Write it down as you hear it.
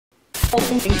Hey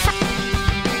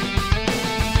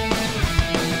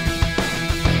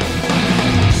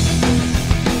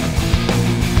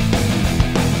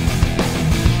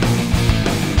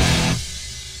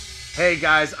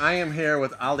guys, I am here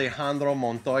with Alejandro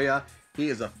Montoya. He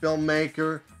is a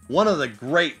filmmaker, one of the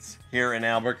greats here in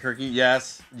Albuquerque.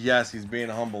 Yes, he's being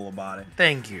humble about it.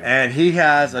 Thank you. And he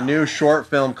has a new short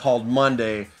film called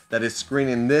Monday that is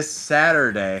screening this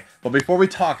Saturday. But before we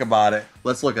talk about it,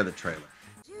 let's look at the trailer.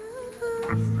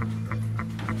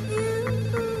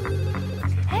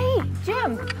 Hey,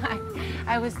 Jim.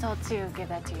 I was told to give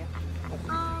that to you.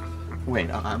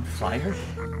 Wait, I'm fired?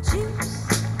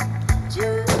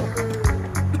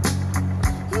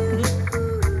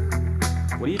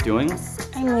 What are you doing?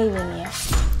 I'm leaving you.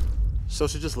 So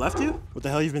she just left you? What the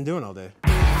hell you been doing all day?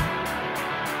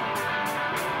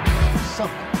 Son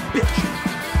of a bitch.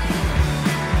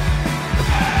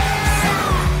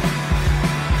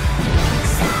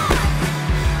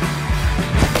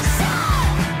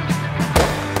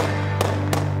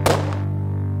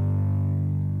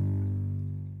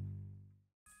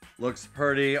 Looks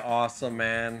pretty awesome,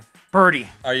 man. Birdie.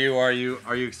 Are you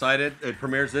excited? It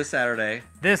premieres this Saturday.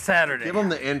 This Saturday. Give them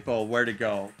the info where to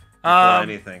go before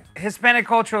anything. Hispanic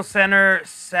Cultural Center,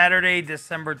 Saturday,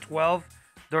 December 12th.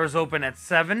 Doors open at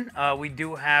 7. We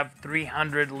do have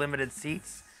 300 limited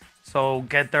seats, so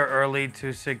get there early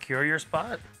to secure your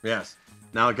spot. Yes.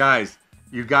 Now, guys,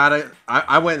 you gotta.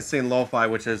 I went and seen Lo-Fi,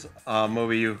 which is a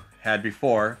movie you had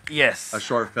before. Yes. A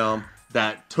short film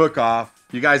that took off.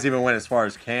 You guys even went as far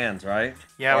as Cannes, right?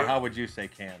 Yeah. Or how would you say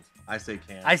Cannes? I say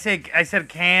Cannes. I said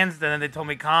cans, then they told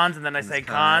me cons, and then I say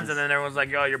cons, and then everyone's like,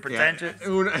 "Yo, you're pretentious." Yeah.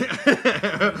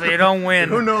 So you don't win.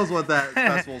 Who knows what that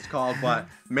festival's called? But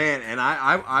man, and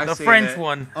I The seen French it.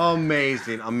 one.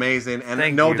 Amazing, and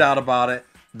Thank no you. doubt about it.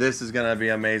 This is gonna be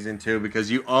amazing too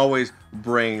because you always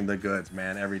bring the goods,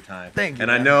 man, every time. Thank you. And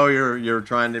man. I know you're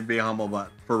trying to be humble, but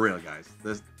for real, guys,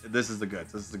 this is the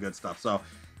goods. This is the good stuff. So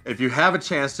if you have a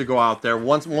chance to go out there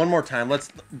one more time, let's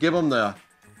give them the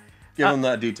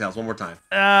details one more time.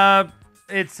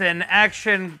 It's an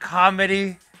action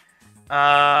comedy,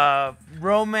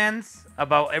 romance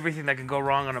about everything that can go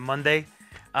wrong on a Monday.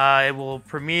 It will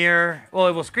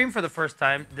screen for the first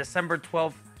time December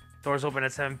 12th. Doors open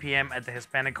at 7 p.m. at the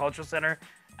Hispanic Cultural Center.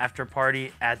 After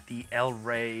party at the El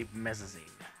Rey Mezzanine.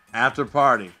 After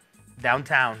party.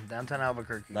 Downtown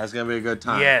Albuquerque. That's gonna be a good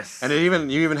time. Yes. And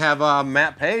you even have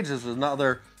Matt Page. This is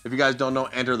another. If you guys don't know,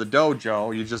 Enter the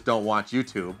Dojo. You just don't watch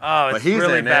YouTube. Oh, it's but he's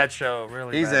really in bad it. show.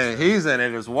 Really He's bad in. show. He's in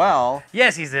it as well.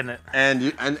 Yes, he's in it. And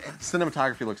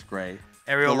cinematography looks great.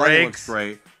 Aerial the lighting rigs. looks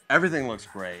great. Everything looks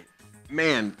great.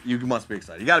 Man, you must be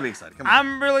excited. You gotta be excited. Come on.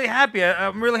 I'm really happy.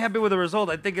 I'm really happy with the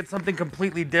result. I think it's something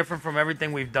completely different from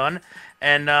everything we've done.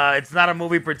 And it's not a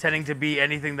movie pretending to be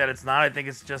anything that it's not. I think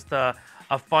it's just a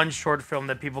fun short film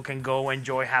that people can go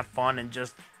enjoy, have fun, and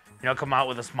just, come out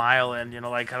with a smile and,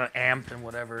 like kind of amped and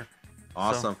whatever.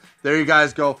 Awesome. There you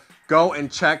guys go. Go and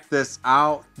check this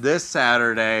out this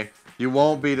Saturday. You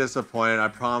won't be disappointed. I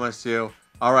promise you.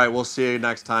 All right, we'll see you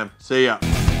next time. See ya.